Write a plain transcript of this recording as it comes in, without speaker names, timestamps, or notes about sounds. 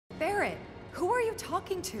Who are you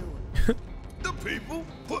talking to? The people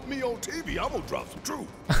put me on TV. I'm gonna drop some truth.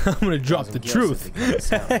 I'm gonna drop the truth.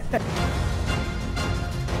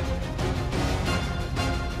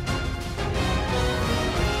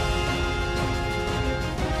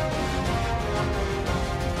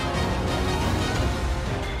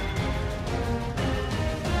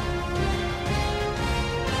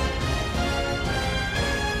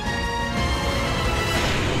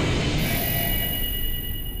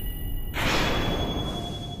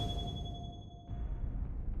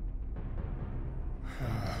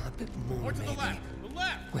 More to the left. The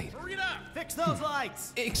left. Wait. Hurry it up. Fix those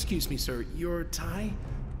lights. Excuse me, sir. Your tie?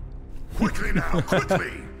 Quickly now,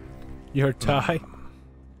 quickly. Your tie.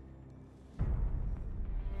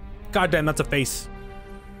 Goddamn, that's a face.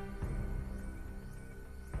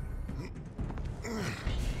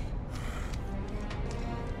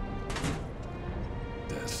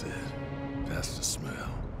 That's it. That's the smell.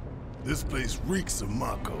 This place reeks of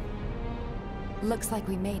Mako. Looks like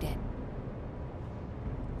we made it.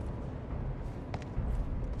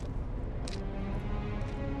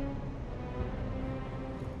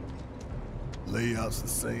 Layout's the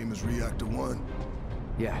same as Reactor 1.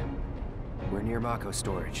 Yeah. We're near Mako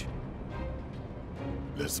storage.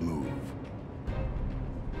 Let's move.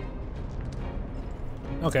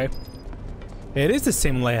 Okay. It is the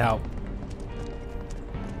same layout.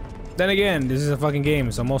 Then again, this is a fucking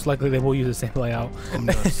game, so most likely they will use the same layout. I'm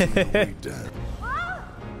not seeing a way down.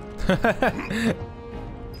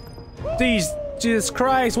 Jesus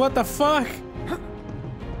Christ, what the fuck?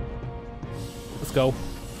 Let's go.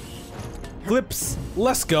 Flips,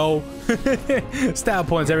 let's go. Style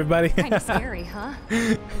points, everybody. Kinda scary, huh?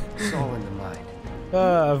 It's all in the mind.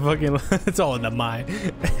 Fucking, it's all in the mind.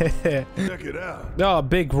 Check it out. Oh,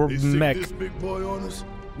 big They stick mech. this big boy on us,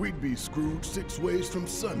 we'd be screwed 6 ways from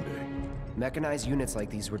Sunday. Mechanized units like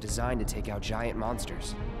these were designed to take out giant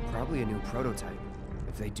monsters. Probably a new prototype.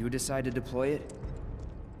 If they do decide to deploy it,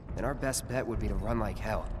 then our best bet would be to run like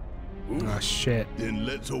hell. Oh shit. Then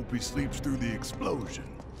let's hope he sleeps through the explosion.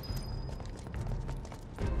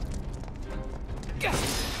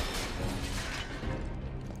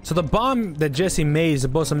 So the bomb that Jesse made is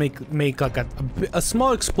supposed to make like a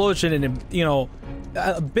small explosion and, you know,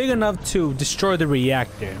 big enough to destroy the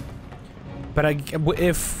reactor. But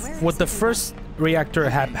if with the first reactor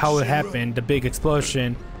how it happened, the big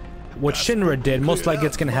explosion, what Shinra did, most likely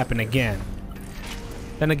it's gonna happen again.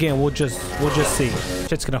 Then again, we'll just see.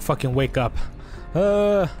 Shit's gonna fucking wake up. 2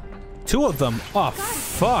 of them. Oh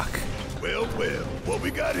fuck. Well, what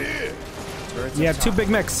we got here? Yeah, 2 big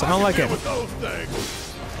mechs. I don't like it. With those things.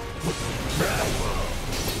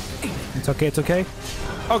 It's okay, it's okay.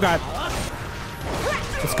 Oh god.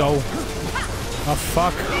 Let's go. Oh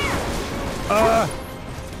fuck.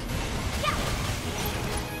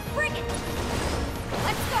 Bring it.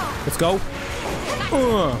 Let's go. Let's go.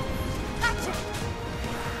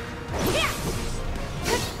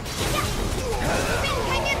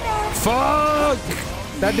 Hang in there. Fuck!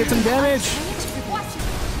 That did some damage.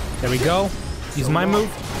 There we go. Use my move.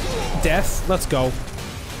 Death. Let's go.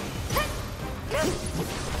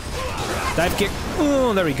 Dive kick.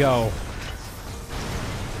 Oh, there we go.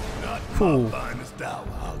 Ooh. Finest hour,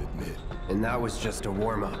 I'll admit. And that was just a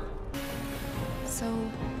warm-up. So,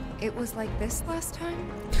 it was like this last time?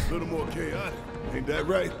 A little more chaotic, ain't that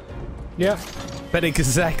right? Yeah. But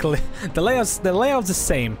exactly. The layout's the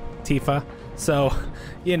same, Tifa. So,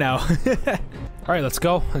 you know. Alright, let's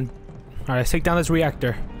go. And alright, let's take down this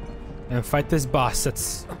reactor. And fight this boss.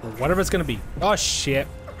 That's whatever it's gonna be. Oh shit.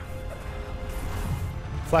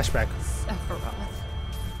 Flashback. Sephiroth.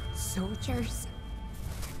 Soldiers.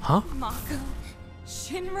 Huh? Mako.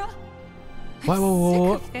 Shinra. What?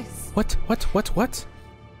 Sick of this. What?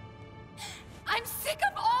 I'm sick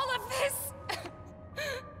of all of this.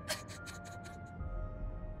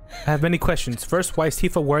 I have many questions. First, why is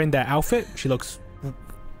Tifa wearing that outfit? She looks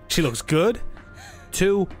good.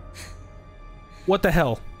 2, what the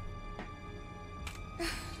hell?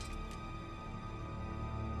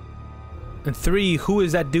 And 3, who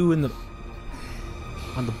is that dude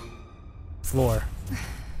on the floor?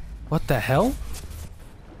 What the hell?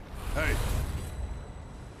 Hey,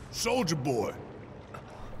 soldier boy.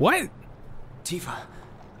 What? Tifa.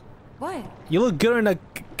 What? You look good in a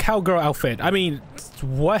cowgirl outfit. I mean,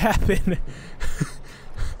 what happened?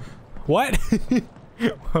 What?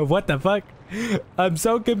 What the fuck? I'm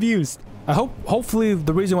so confused. Hopefully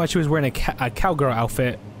the reason why she was wearing a cowgirl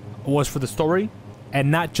outfit was for the story and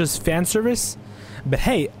not just fan service. But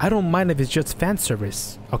hey, I don't mind if it's just fan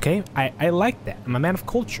service, okay? I like that. I'm a man of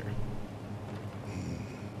culture.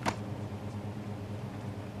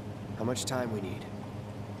 How much time we need?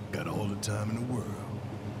 Got all the time in the world.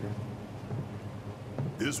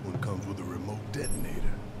 This one comes with a remote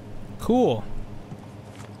detonator. Cool.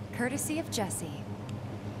 Courtesy of Jesse.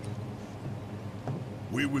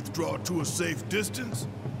 We withdraw to a safe distance.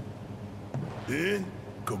 Then,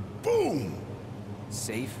 kaboom!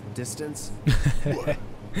 Safe distance? What?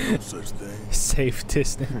 No such thing. Safe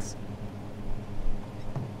distance.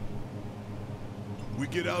 We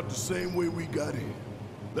get out the same way we got in.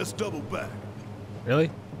 Let's double back.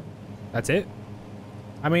 Really? That's it?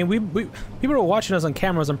 I mean, we people are watching us on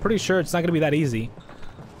cameras. I'm pretty sure it's not gonna be that easy.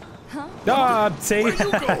 Huh? Ah, see? Where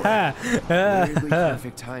you going? Weirdly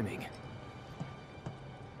perfect timing.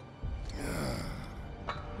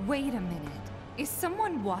 Wait a minute. Is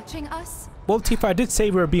someone watching us? Well, Tifa, I did say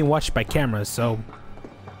we were being watched by cameras, so.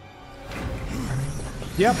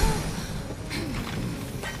 Yep.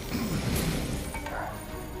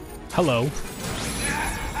 Hello.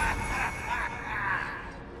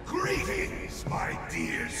 Greetings, my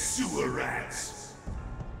dear sewer rats.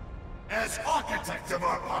 As architect of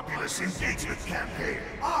our populace engagement campaign,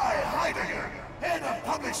 I, Heidegger, head of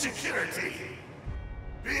public security,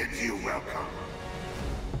 bid you welcome.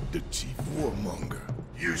 The chief warmonger.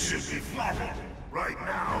 You should be flattered. Right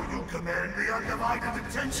now, you command the undivided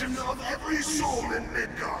attention of every soul in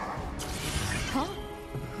Midgard. Huh?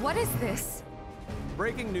 What is this?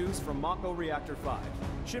 Breaking news from Mako Reactor 5.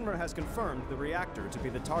 Shinra has confirmed the reactor to be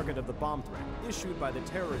the target of the bomb threat issued by the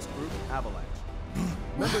terrorist group Avalanche.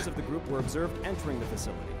 Members of the group were observed entering the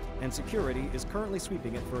facility, and security is currently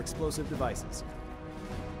sweeping it for explosive devices.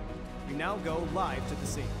 We now go live to the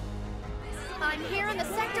scene. I'm here in the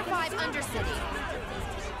Sector 5 Undercity.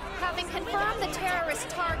 Having confirmed the terrorist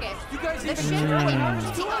target, the Shinra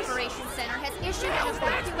Emergency Operations Center has issued an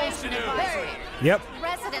evacuation advisory. Yep.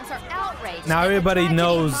 Residents are outraged. Now everybody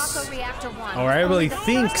knows, or everybody the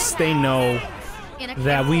thinks they know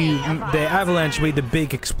that the Avalanche made the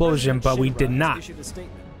big explosion, but we did not. Issued a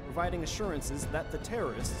statement providing assurances that the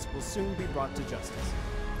terrorists will soon be brought to justice.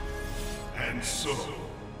 And so,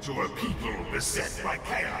 to a people beset by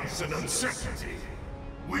chaos and uncertainty,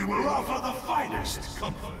 we will offer the finest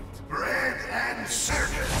comfort, bread and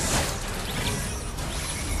circus.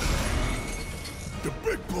 The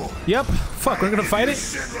big boy. Yep. Fuck, we're gonna fight it?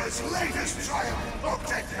 Shinra's latest triumph of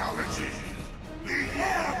technology. The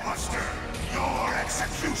AIR-BUSTER, your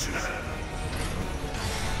executioner.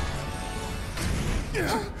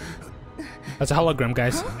 That's a hologram,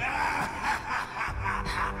 guys.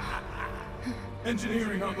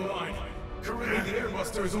 Engineering on the line. Currently, the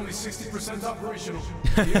AIR-BUSTER is only 60% operational.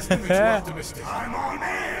 The estimates are optimistic. I'm on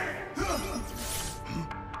air.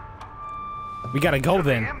 We gotta go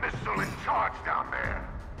then. Imbecile in charge down there.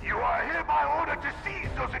 You are hereby ordered to seize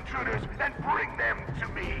those intruders and bring them to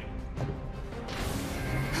me.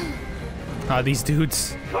 Ah, these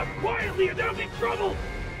dudes. Come quietly or there'll be trouble.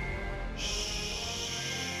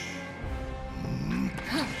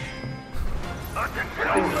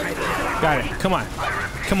 Got it. Come on.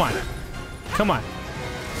 Come on. Come on.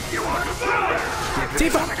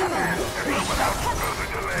 Tifa!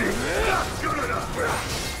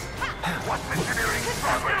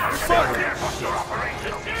 Fuck.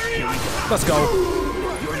 Let's go.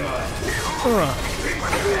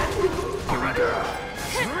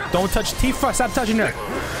 Don't touch Tifa. Stop touching her.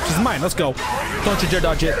 She's mine. Let's go. Don't you dare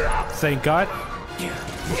dodge it. Thank God.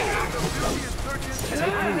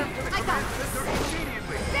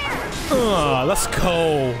 Let's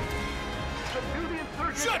go.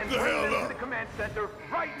 Shut the hell up! Command center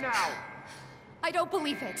right now. I don't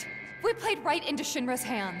believe it. We played right into Shinra's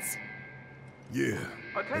hands. Yeah,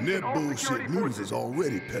 and their bullshit news is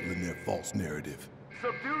already peddling their false narrative.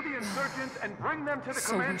 Subdue the insurgents and bring them to the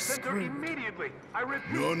So command we're center screwed. immediately. I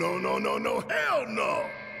repeat. No, hell no!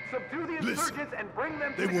 Subdue the Listen, insurgents and bring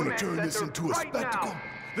them to they the want to command turn this center into a right spectacle? now.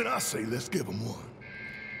 Then I say let's give them one.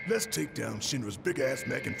 Let's take down Shinra's big-ass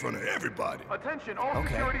neck in front of everybody. Attention all Okay.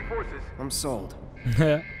 security forces. I'm sold.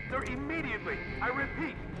 Sir, immediately. I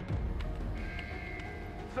repeat.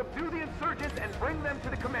 Subdue the insurgents and bring them to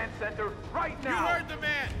the command center right now. You heard the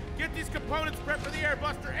man! Get these components prepped for the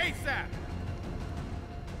AIR-BUSTER ASAP!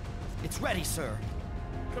 It's ready, sir.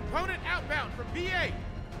 Component outbound from B8!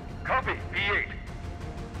 Copy, B8.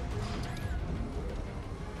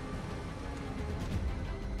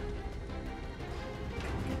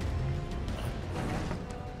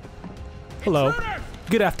 Hello. Intruders!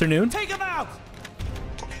 Good afternoon. Take him out!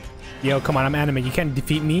 Yo, come on, I'm anime. You can't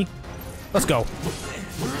defeat me. Let's go.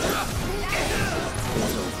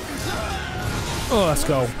 Oh, let's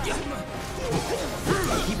go.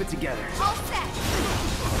 Keep it together. All set.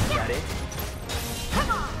 Got it? Come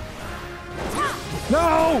on.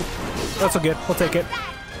 No! That's so good. We'll take it.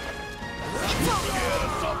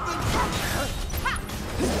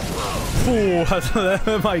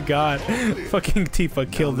 Oh my god. Fucking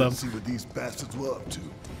Tifa killed them. Let's see what these bastards were up to.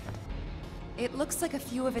 It looks like a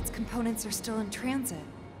few of its components are still in transit.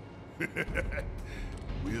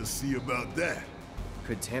 We'll see about that.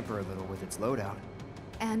 Could tamper a little with its loadout.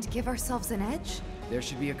 And give ourselves an edge? There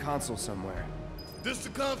should be a console somewhere. This the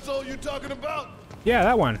console you talking about? Yeah,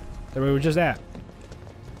 that one. That we were just at.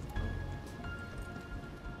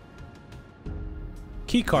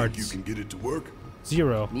 Key cards. Think you can get it to work?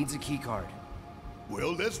 0. Needs a key card.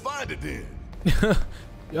 Well, let's find it then.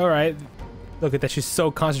 All right. Look at that. She's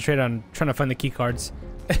so concentrated on trying to find the key cards.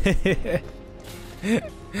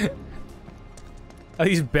 At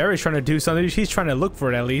least Barry's trying to do something. She's trying to look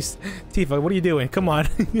for it at least. Tifa, what are you doing? Come on.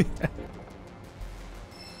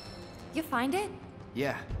 You find it?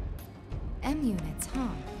 Yeah. M units, huh?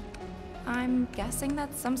 I'm guessing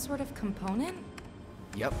that's some sort of component?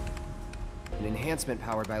 Yep. An enhancement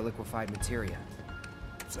powered by liquefied materia.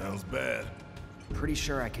 Sounds bad. Pretty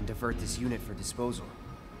sure I can divert this unit for disposal.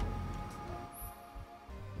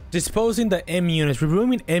 Disposing the M units.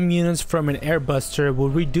 Removing M units from an airbuster will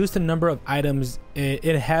reduce the number of items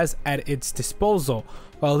it has at its disposal.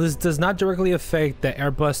 While this does not directly affect the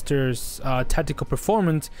airbuster's tactical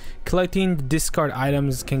performance, collecting discard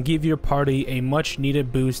items can give your party a much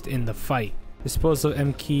needed boost in the fight. Disposal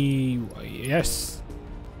M key, yes.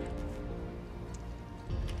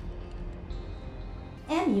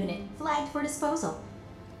 M unit flagged for disposal.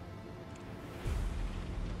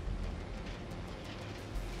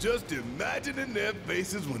 Just imagining their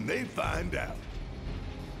faces when they find out.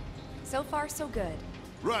 So far, so good.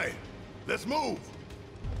 Right. Let's move.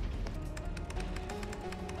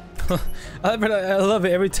 I love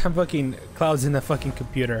it every time fucking Cloud's in the fucking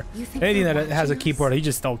computer. Anything that has a keyboard, he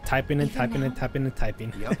just start typing and typing and typing and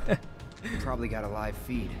typing. Yep. Probably got a live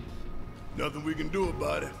feed. Nothing we can do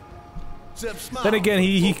about it. Except smile. Then again,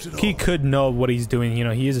 he could know what he's doing. You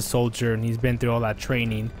know, he is a soldier and he's been through all that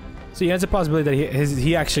training. So yeah, it's a possibility that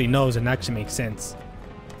he actually knows and actually makes sense.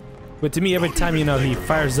 But to me, every time, you know, he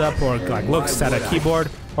fires up or like looks at a keyboard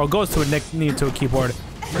or goes to a keyboard,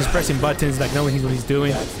 just pressing buttons, like knowing what he's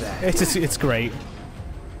doing. It's great.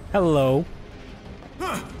 Hello.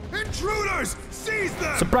 Intruders! Seize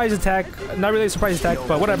them! Surprise attack. Not really a surprise attack,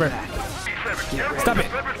 but whatever. Stop it!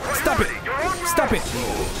 Stop it! Stop it!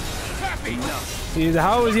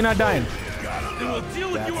 How is he not dying? Then we'll deal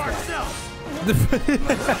with you ourselves.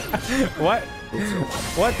 What?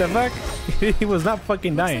 What the fuck? He was not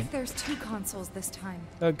fucking dying. Looks like there's 2 consoles this time.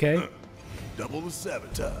 Okay. Double the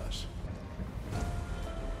sabotage.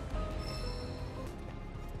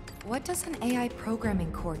 What does an AI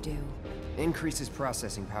programming core do? Increases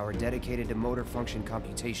processing power dedicated to motor function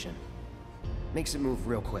computation. Makes it move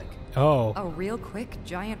real quick. Oh. A real quick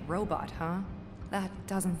giant robot, huh? That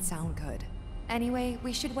doesn't sound good. Anyway,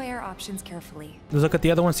 we should weigh our options carefully. Let's look at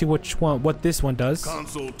the other one, see what this one does.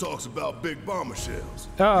 Console talks about big bomber shells.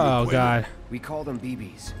 Oh god. We call them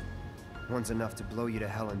BBs. One's enough to blow you to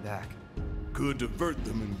hell and back. Could divert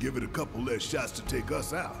them and give it a couple less shots to take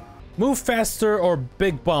us out. Move faster or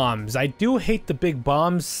big bombs. I do hate the big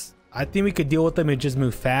bombs. I think we could deal with them and just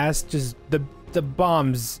move fast. Just the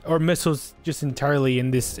bombs or missiles just entirely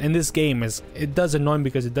in this game it does annoy me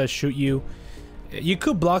because it does shoot you. You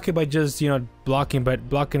could block it by just, you know, blocking, but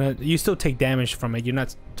blocking it, you still take damage from it. You're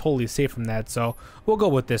not totally safe from that, so we'll go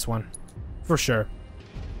with this one for sure.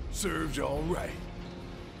 Serves you all right.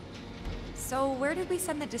 So where did we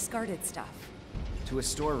send the discarded stuff? To a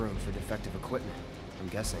storeroom for defective equipment, I'm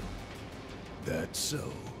guessing. That's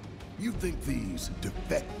so. You think these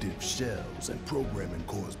defective shells and programming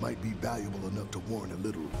cores might be valuable enough to warrant a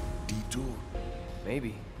little detour?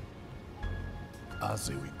 Maybe. I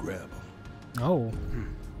say we grab them. Oh.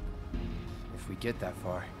 If we get that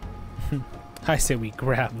far. I say we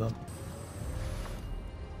grab them.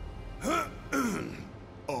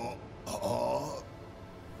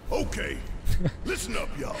 Okay. Listen up,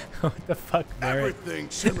 y'all. What the fuck, Barrett? Everything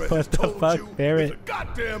Shinra has told you is a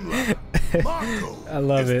goddamn lie. Marco I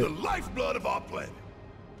love is it. the lifeblood of our planet.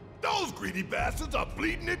 Those greedy bastards are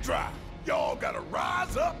bleeding it dry. Y'all gotta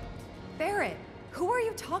rise up. Barrett, who are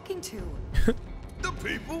you talking to? The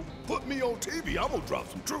people put me on TV. I'm gonna drop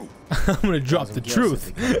some truth. I'm gonna drop the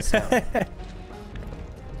truth.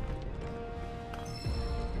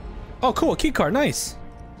 Oh, cool. Key card. Nice.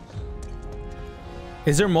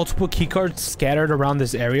 Is there multiple key cards scattered around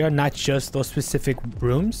this area, not just those specific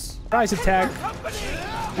rooms? Surprise attack.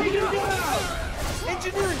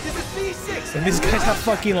 And these guys have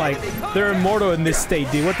fucking like, they're immortal in this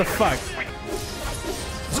state, dude. What the fuck?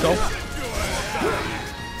 Let's go.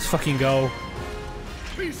 Let's fucking go.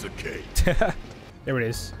 Piece of cake. There it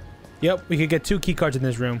is. Yep, we could get 2 key cards in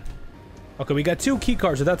this room. Okay, we got 2 key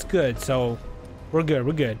cards, so that's good. So we're good,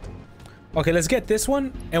 we're good. Okay, let's get this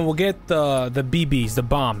one, and we'll get the BBs, the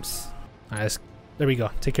bombs. All right, there we go.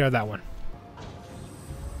 Take care of that one.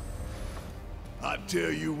 I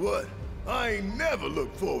tell you what, I ain't never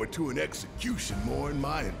looked forward to an execution more in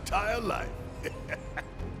my entire life.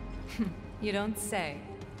 You don't say.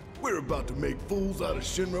 We're about to make fools out of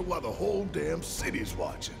Shinra while the whole damn city's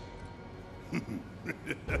watching.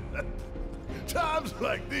 Times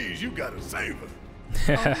like these, you gotta savor.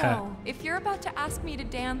 Oh no, if you're about to ask me to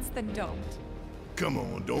dance, then don't. Come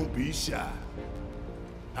on, don't be shy.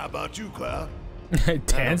 How about you, Cloud?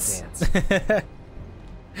 Dance?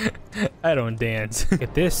 I don't dance.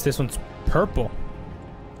 Get this. This one's purple.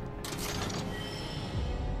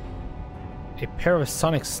 A pair of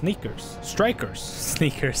Sonic sneakers. Strikers.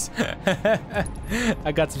 Sneakers.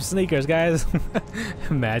 I got some sneakers, guys.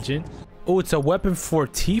 Imagine. Oh, it's a weapon for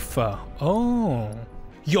Tifa. Oh.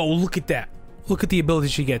 Yo, look at that. Look at the ability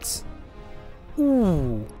she gets.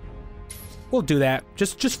 Ooh. We'll do that.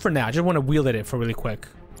 Just for now. I just want to wield it for really quick.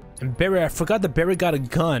 And Barry, I forgot that Barry got a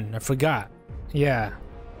gun. I forgot. Yeah.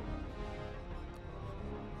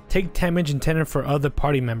 Take damage intended for other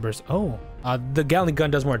party members. Oh. The Gatling gun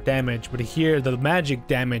does more damage, but here the magic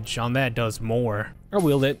damage on that does more. I'll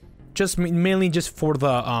wield it. Just mainly just for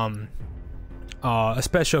the a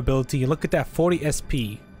special ability. Look at that, 40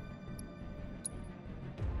 SP.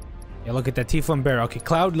 Yeah, look at that, Tifa and Barry. Okay,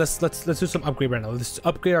 Cloud, let's do some upgrade right now. Let's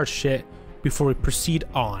upgrade our shit before we proceed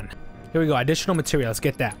on. Here we go, additional material. Let's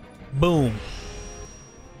get that. Boom.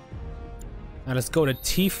 Now let's go to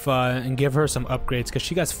Tifa and give her some upgrades because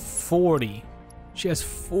she got 40. She has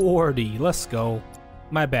 40. Let's go.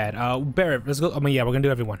 My bad. Barrett, let's go. I mean, yeah, we're gonna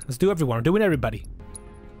do everyone. Let's do everyone. We're doing everybody.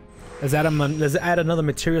 Let's add another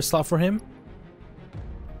material slot for him.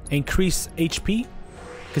 Increase HP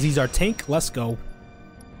because he's our tank. Let's go.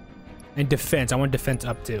 And defense. I want defense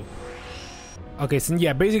up too. Okay, so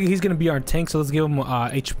yeah, basically he's gonna be our tank. So let's give him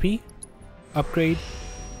HP upgrade.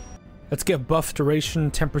 Let's get buff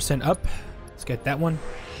duration 10% up. Let's get that one.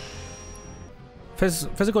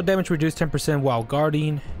 Physical damage reduced 10% while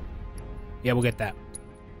guarding. Yeah, we'll get that.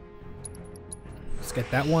 Let's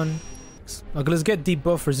get that one. Okay, let's get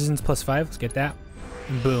debuff resistance +5. Let's get that.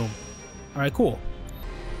 And boom. Alright, cool.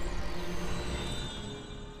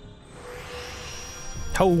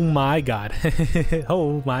 Oh my god.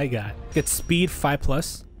 Oh my god. Get speed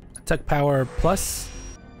 5+. Attack power plus.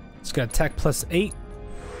 Let's get attack +8.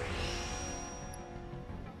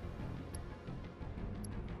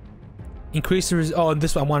 Increase the oh,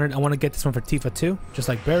 this one I want to get this one for Tifa too, just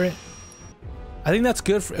like Barrett. I think that's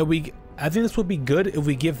good for I think this would be good if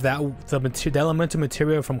we give the elemental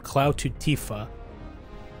material from Cloud to Tifa.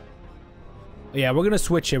 Yeah, we're gonna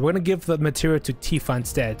switch it. We're gonna give the material to Tifa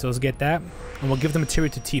instead. So let's get that, and we'll give the material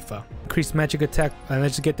to Tifa. Increase magic attack, and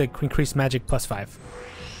let's just get the increased magic +5.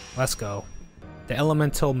 Let's go. The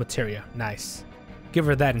elemental materia, nice. Give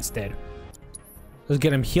her that instead. Let's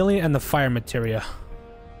get him healing and the fire materia.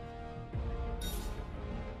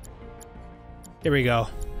 Here we go.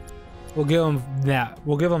 We'll give him that.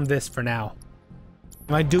 We'll give him this for now.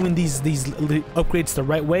 Am I doing these upgrades the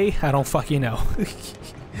right way? I don't fucking know.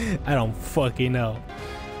 I don't fucking know.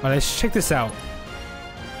 Alright, let's check this out.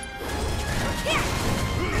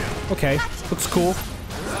 Okay, looks cool.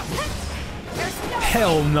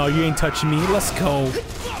 Hell no, you ain't touching me. Let's go.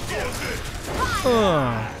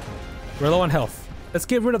 We're low on health. Let's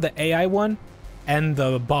get rid of the AI one and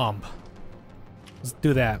the bomb. Let's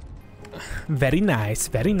do that. Very nice,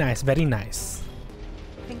 very nice, very nice.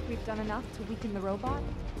 Think we've done enough to weaken the robot?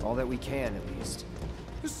 All that we can, at least.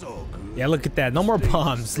 It's all good. Yeah, look at that. No more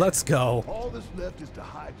bombs. Let's go. All that's left is to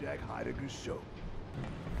hijack Heidegger's show.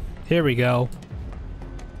 Here we go.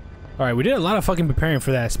 Alright, we did a lot of fucking preparing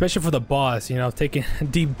for that, especially for the boss, you know,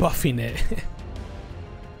 debuffing it.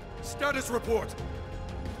 Status report.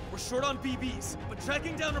 We're short on BBs, but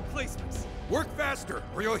tracking down replacements. Work faster,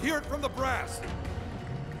 or you'll hear it from the brass.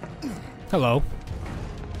 Hello.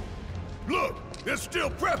 Look, they're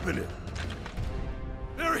still prepping it.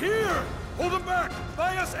 They're here! Hold them back!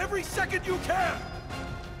 Buy us every second you can!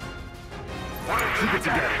 Keep it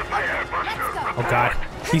together. Oh god.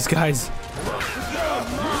 These guys.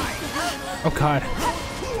 Oh god.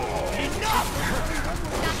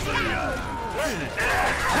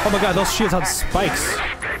 Oh my god, those shields have spikes.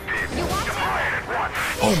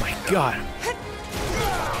 Oh my god.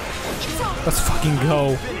 Let's fucking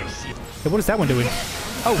go. Hey, what is that one doing?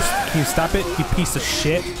 Oh, can you stop it, you piece of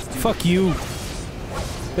shit? Fuck you.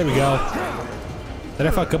 There we go. Did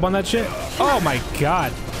I fuck up on that shit? Oh my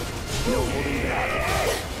god.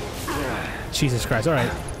 Jesus Christ,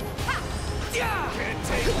 alright.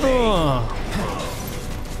 Here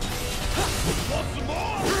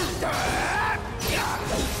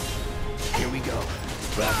we go.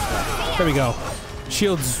 There we go.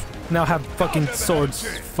 Shields now have fucking swords.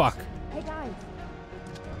 Fuck. Hey guys.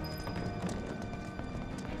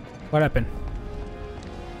 What happened?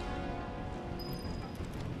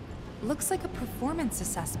 Looks like a performance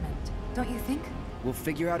assessment, don't you think? We'll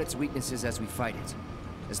figure out its weaknesses as we fight it.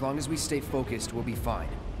 As long as we stay focused, we'll be fine.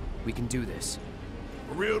 We can do this.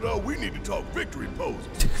 For real though, we need to talk victory poses.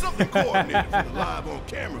 Something coordinated for the live on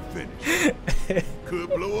camera finish. Could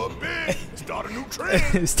blow up big, start a new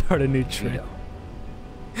trend. Start a new trend.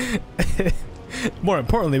 More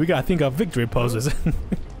importantly, we gotta think of victory poses.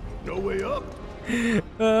 No way up.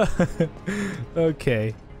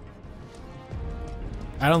 Okay.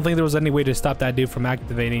 I don't think there was any way to stop that dude from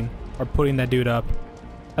activating or putting that dude up.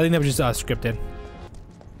 I think that was just scripted.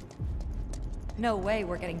 No way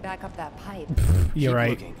we're getting back up that pipe. You're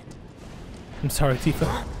right. Looking. I'm sorry, Tifa.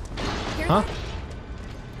 Huh?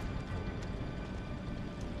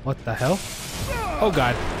 What the hell? Oh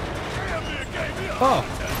god. Oh,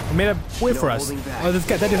 he made a way for us. Oh, this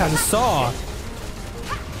guy, that dude has a saw.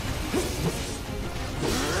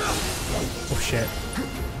 Oh shit.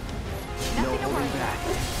 No holding back.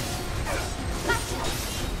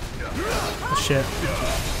 Oh shit.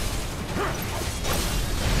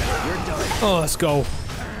 Oh, let's go.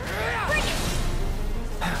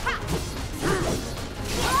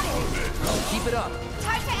 Keep it up.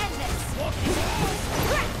 Time to end this.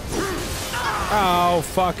 Oh,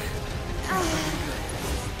 fuck.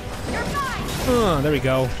 You're fine. There we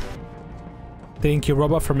go. Thank you,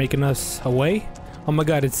 robot, for making us away. Oh my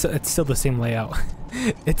god, it's still the same layout.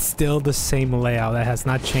 It's still the same layout. That has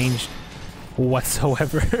not changed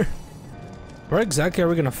whatsoever. Where exactly are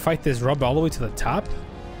we gonna fight this robot? All the way to the top?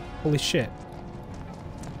 Holy shit.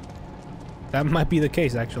 That might be the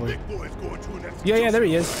case, actually. Big boy's going to an Yeah, there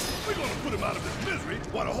he is. We're gonna put him out of his misery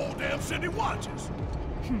while the whole damn city watches.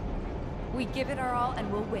 We give it our all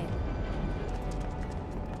and we'll win.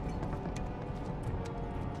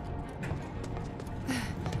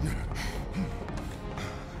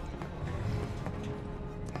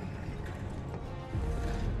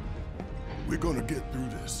 We're gonna get through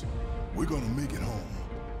this. We're gonna make it home.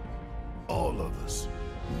 All of us.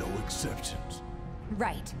 No exceptions.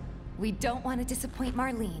 Right. We don't want to disappoint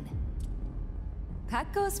Marlene.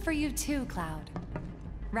 That goes for you too, Cloud.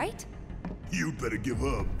 Right? You'd better give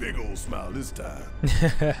her a big old smile this time.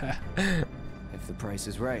 If the price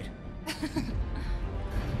is right.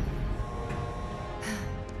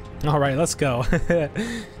 All right, let's go.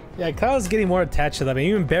 Yeah, Cloud's getting more attached to them.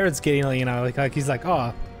 Even Barrett's getting, you know, like he's like,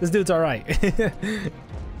 oh, this dude's all right.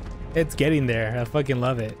 It's getting there. I fucking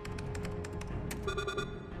love it.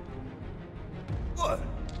 What?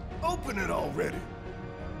 Open it already.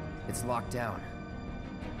 It's locked down.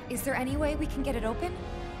 Is there any way we can get it open?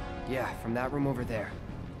 Yeah, from that room over there.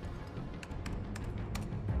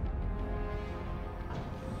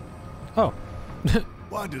 Oh.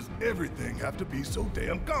 Why does everything have to be so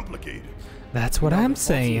damn complicated? That's what I'm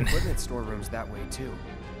saying. The equipment storeroom's that way too.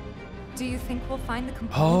 Do you think we'll find the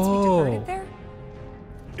components we diverted there?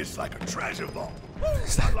 It's like a treasure vault.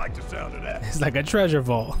 I like the sound of that. It's like a treasure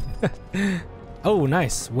vault. Oh,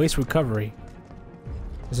 nice. Waste recovery.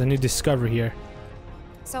 There's a new discovery here.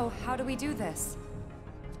 So how do we do this?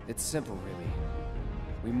 It's simple, really.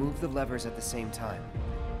 We move the levers at the same time.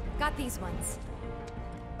 Got these ones.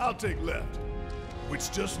 I'll take left,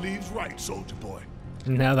 which just leaves right, soldier boy.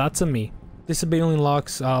 Now that's a me. Disabling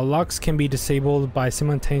locks. Locks can be disabled by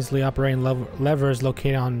simultaneously operating levers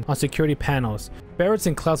located on security panels. Barrett's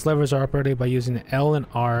and Cloud's levers are operated by using L and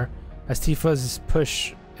R, as Tifa's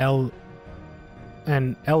push L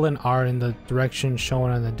and R in the direction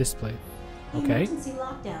shown on the display. Okay. Emergency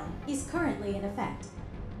lockdown is currently in effect.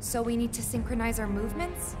 So we need to synchronize our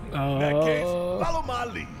movements? In that case, follow my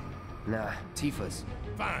lead. Nah, Tifa's.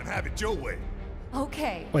 Fine, have it your way.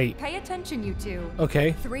 Okay. Wait. Pay attention, you two.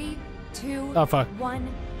 Okay. 3, 2, Oh, fuck. 1.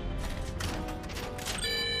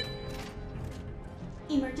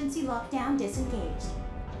 Emergency lockdown disengaged.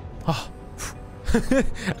 Oh.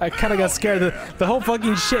 I kind of got scared. The whole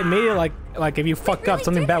fucking shit made it like if you fuck up,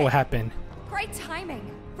 something bad will happen. Great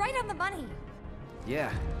timing. Right on the money.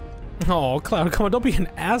 Yeah. Oh, Cloud, come on, don't be an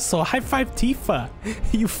asshole. High five Tifa.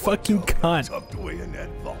 You fucking cunt. Tucked away in that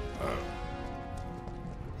vault.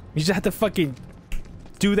 You just had to fucking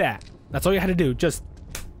do that. That's all you had to do. Just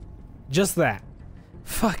that.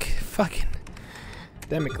 Fucking.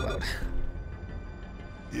 Damn it, Cloud.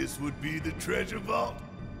 This would be the treasure vault?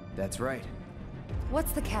 That's right.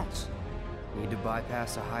 What's the catch? Need to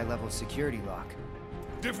bypass a high-level security lock.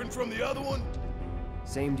 Different from the other one?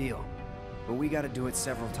 Same deal. But we gotta do it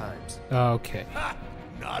several times. Okay. Ha!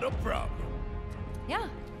 Not a problem. Yeah,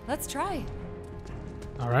 let's try.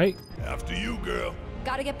 All right. After you, girl.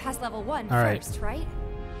 Gotta get past level 1 All right. first, right?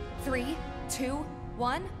 3, 2,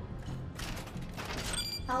 1.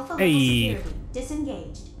 Alpha Hey. level security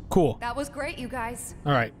disengaged. Cool. That was great, you guys.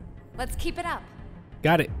 All right. Let's keep it up.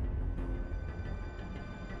 Got it.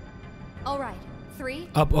 All right. 3.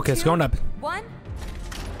 Up. Okay, it's 2, going up. 1.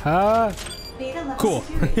 Beta level Cool.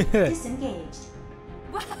 security disengaged.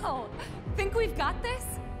 Wow. Think we've got this?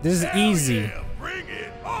 This is Hell easy. Yeah, bring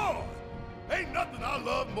it on. Ain't nothing I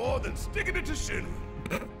love more than sticking it to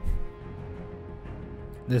Shinra.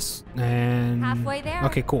 This and Halfway there.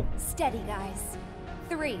 Okay, cool. Steady, guys.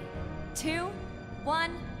 3, 2,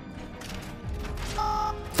 1.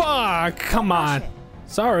 Fuck! Come on. Rush it.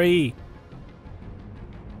 Sorry.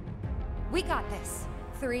 We got this.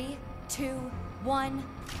 3, 2, 1.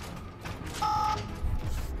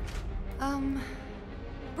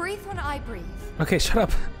 Breathe when I breathe. Okay, shut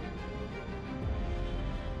up.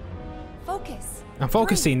 Focus. I'm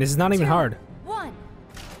focusing. 3, This is not even 2, hard. 1.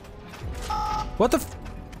 What the? F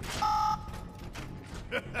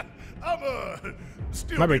I'm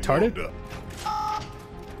still Am I getting retarded? warmed up.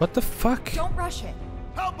 What the fuck? Don't rush it.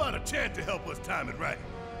 How about a chant to help us time it right?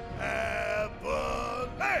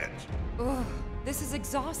 Avalanche! Ugh, this is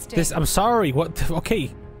exhausting. This. I'm sorry. What? The,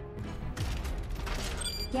 okay.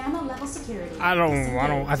 Gamma level security. I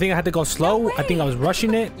don't. I think I had to go slow. No I think I was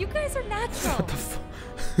rushing it. You guys are natural. What the fuck?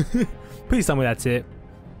 Please tell me that's it.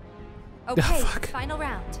 Okay, fuck. final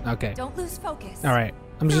round. Okay. Don't lose focus. All right.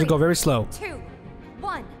 I'm just gonna go very slow. 2,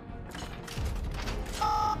 1.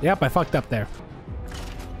 Yep, I fucked up there.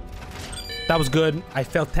 That was good. I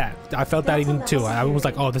felt that. I felt that even too. I was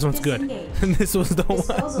like, oh, this one's good. And this was the one.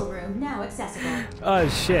 Disposal room now accessible. Oh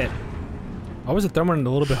shit. Why was the thermal a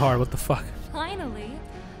little bit hard? What the fuck? Finally.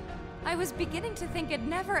 I was beginning to think it'd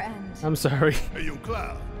never end. I'm sorry. Hey, yo,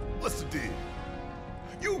 Cloud, what's the deal?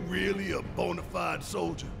 You really a bona fide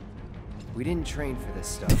soldier? We didn't train for this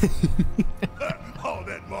stuff. All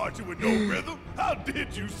that marching with no rhythm? How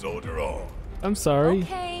did you soldier on? I'm sorry.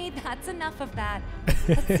 Okay, that's enough of that.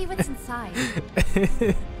 Let's see what's inside.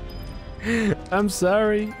 I'm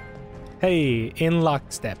sorry. Hey, in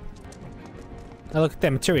lockstep. Now look at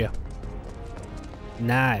that material.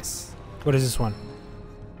 Nice. What is this one?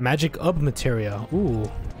 Magic up material. Ooh.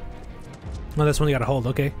 No, this one you gotta hold.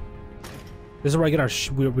 Okay. This is where I get our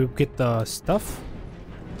we get the stuff.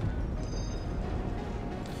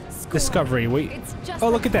 Score. Discovery. Wait. It's just Oh,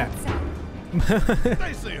 like look at that.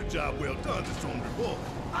 They say a job well done is on reward.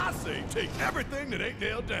 I say take everything that ain't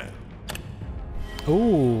nailed down.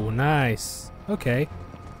 Ooh, nice. Okay.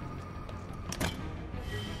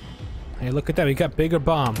 Hey, look at that. We got bigger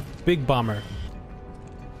bomb. Big bomber.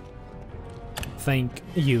 Thank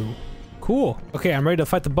you. Cool. Okay, I'm ready to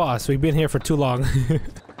fight the boss. We've been here for too long.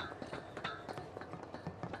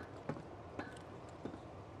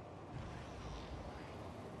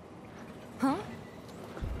 Huh?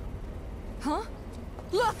 Huh?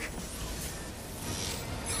 Look!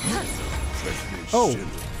 Oh.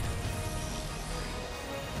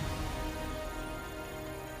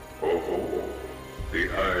 Oh, the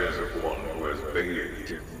eyes of one who has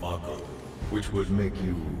bathed in Mako, which would make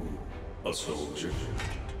you a soldier.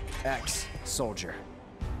 Ex-soldier.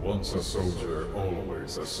 Once a soldier,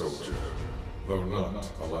 always a soldier. Though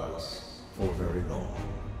not, alas, for very long.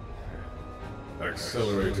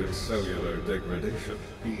 Accelerated cellular degradation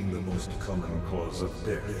being the most common cause of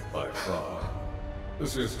death by far.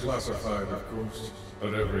 This is classified, of course,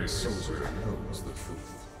 but every soldier knows the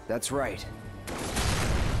truth. That's right.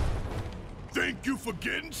 Think you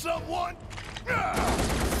forgetting someone?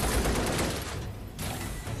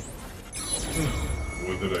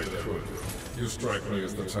 Would that I could. You strike me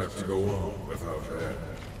as the type to go on without end.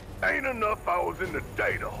 Ain't enough hours in the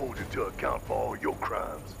day to hold you to account for all your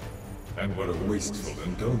crimes. And what a wasteful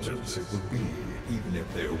indulgence it would be, even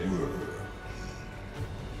if there were.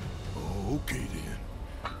 Okay then.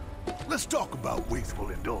 Let's talk about wasteful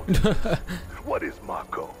indulgence. What is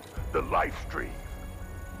Mako? The life stream.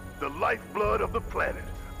 The lifeblood of the planet.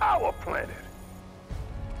 Our planet.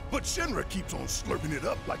 But Shinra keeps on slurping it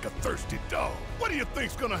up like a thirsty dog. What do you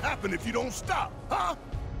think's gonna happen if you don't stop, huh?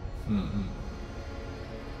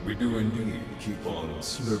 We do indeed keep on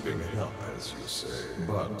slurping it up, as you say.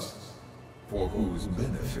 But for whose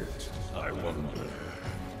benefit, I wonder.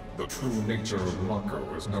 The true nature of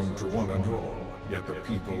Mako is known to one and all, yet the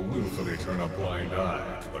people willfully turn a blind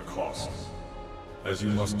eye to the costs. As you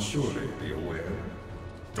must surely be aware.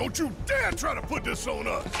 Don't you dare try to put this on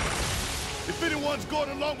us! If anyone's going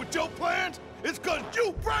along with your plans, it's 'cause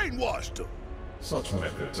you brainwashed them! Such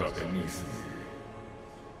methods are beneath me.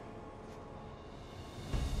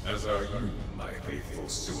 As are you, my faithful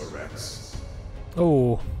sewerettes.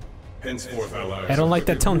 Oh. Henceforth, allies, I don't like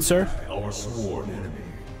that tone, sir. Our sworn enemy.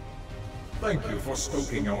 Thank you for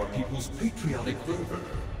stoking our people's patriotic fervor.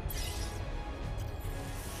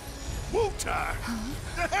 Wu-Tang!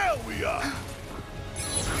 The hell we are!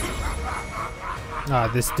 Ah,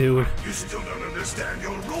 this dude. You still don't understand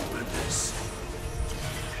your role in this.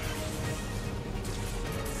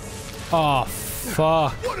 Oh,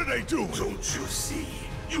 fuck. What are they doing? Don't you see?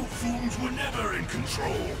 You fools were never in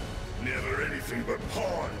control. Never anything but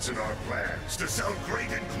pawns in our plans to sound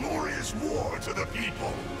great and glorious war to the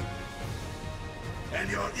people. And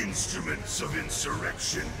your instruments of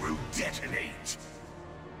insurrection will detonate.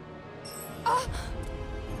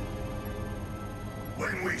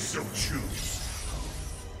 When we so choose.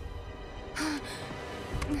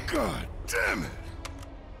 God damn it!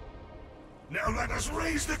 Now let us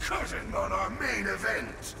raise the curtain on our main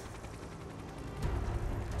event.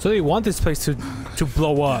 So they want this place to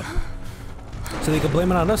blow up, so they can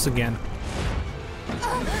blame it on us again.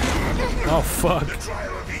 Oh fuck! The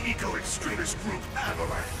trial of the eco-extremist group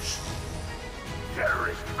Avalanche.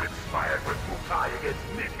 Terrorists conspired with Mutai against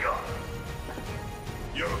Midgard.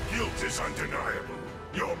 Your guilt is undeniable.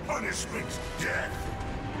 Your punishment, death.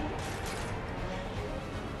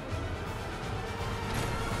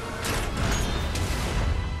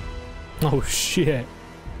 Oh shit!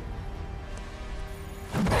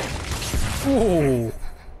 Oh!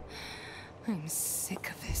 I'm sick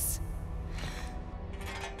of this.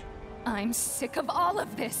 I'm sick of all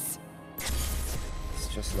of this. It's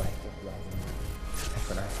just like the blood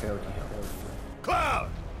when I failed you. Cloud!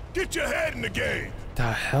 Get your head in the game!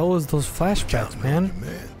 The hell is those flashbacks, man?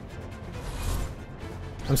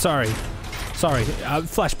 I'm sorry. Sorry.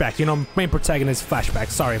 Flashback. You know, main protagonist flashback.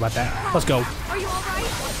 Sorry about that. Let's go. Are you all right?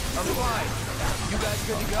 I'm fine. You guys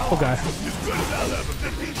good to go? Oh god.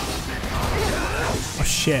 Oh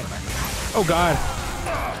shit. Oh god.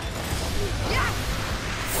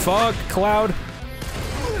 Fuck, Cloud.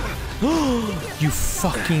 You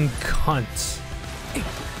fucking cunt.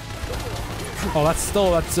 Oh,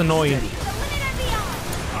 that's annoying.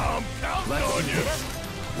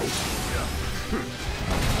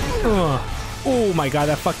 Oh my god,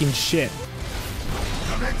 that fucking shit.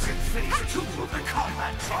 Commencing phase 2 of the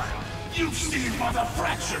combat trial. You've seen but a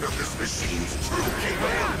fraction of this machine's true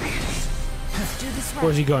capabilities. Let's do this right.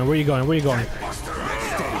 Where's he going? Where are you going? Where are you going? Buster,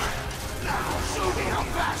 now show me how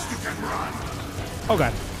fast you can run. Oh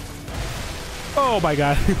god. Oh my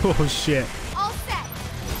god. Oh shit. All set.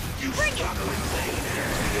 Bring it.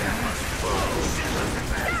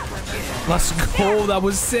 Let's go. That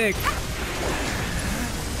was sick.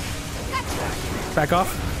 Back off.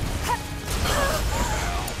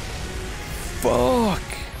 Fuck.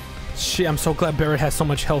 Shit, I'm so glad Barrett has so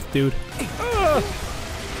much health, dude.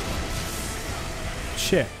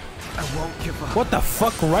 Shit. I won't give up. What the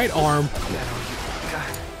fuck? Right arm.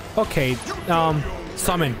 Okay,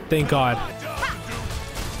 summon. Thank God.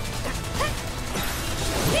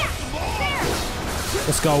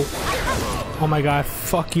 Let's go. Oh my god,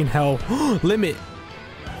 fucking hell. Limit.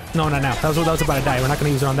 No, not now. That was about to die. We're not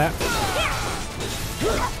gonna use it on that.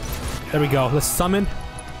 There we go. Let's summon.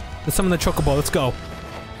 Let's summon the chocobo. Let's go.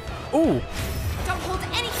 Ooh. Don't hold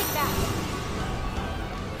anything back.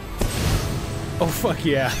 Oh fuck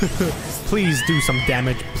yeah. Please do some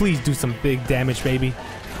damage. Please do some big damage, baby.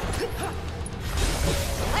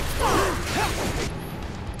 Let's go.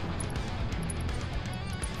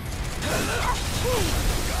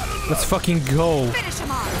 Let's fucking go. Finish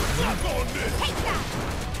him off. Take that.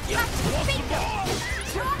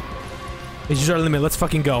 Let's use our limit. Let's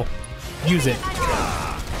fucking go. Use it.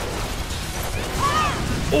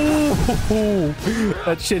 Oh,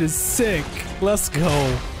 that shit is sick. Let's go.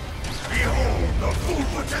 Behold the full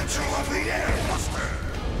potential of the AIR-BUSTER.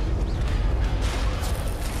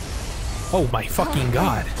 Oh my fucking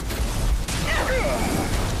god.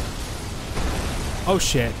 Oh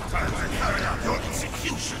shit. Time to carry out your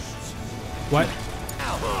executions. What?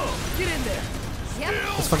 Get in there. Yep.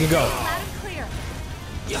 Let's fucking go. Loud and clear.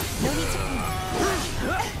 No need to clean.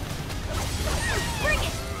 Bring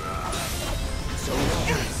it.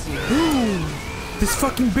 This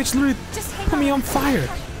fucking bitch literally put me on fire.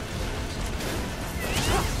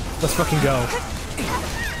 Let's fucking go.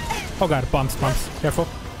 Oh god, bumps. Careful.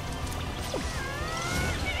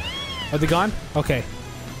 Are they gone? Okay.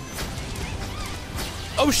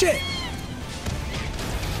 Oh shit!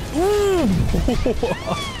 Ooh!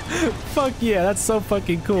 Fuck yeah, that's so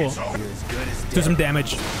fucking cool. Do some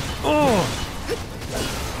damage. Oh!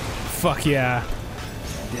 Fuck yeah.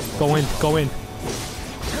 Go in.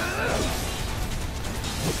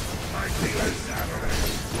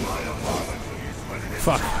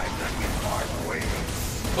 Fuck.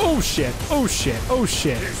 Oh shit, oh shit, oh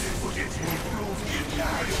shit.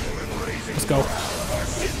 Let's go.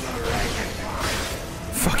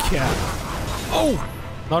 Fuck yeah. Oh!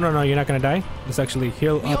 No, no, no, you're not gonna die. Let's actually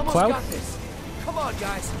heal up Cloud. Got this. Come on,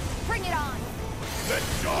 guys. Bring it on.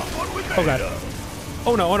 Oh god.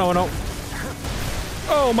 Oh no, oh no, oh no.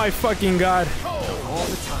 Oh my fucking god. All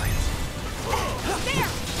the time.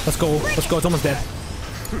 Let's go, let's go, it's almost dead.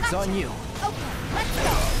 It's on you. Okay, let's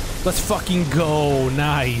go. Let's fucking go,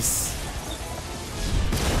 nice.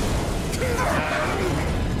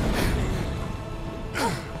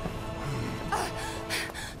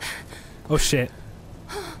 Oh shit.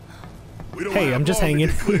 Hey, I'm just hanging.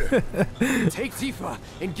 Take Tifa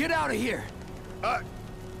and get out of here. I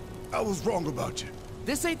was wrong about you.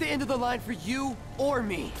 This ain't the end of the line for you or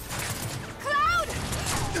me. Cloud!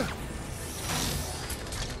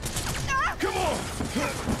 Come on!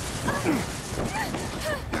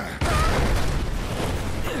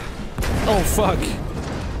 Oh fuck.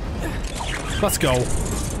 Let's go.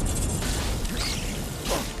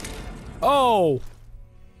 Oh!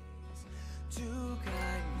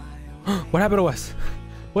 What happened to us?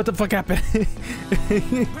 What the fuck happened?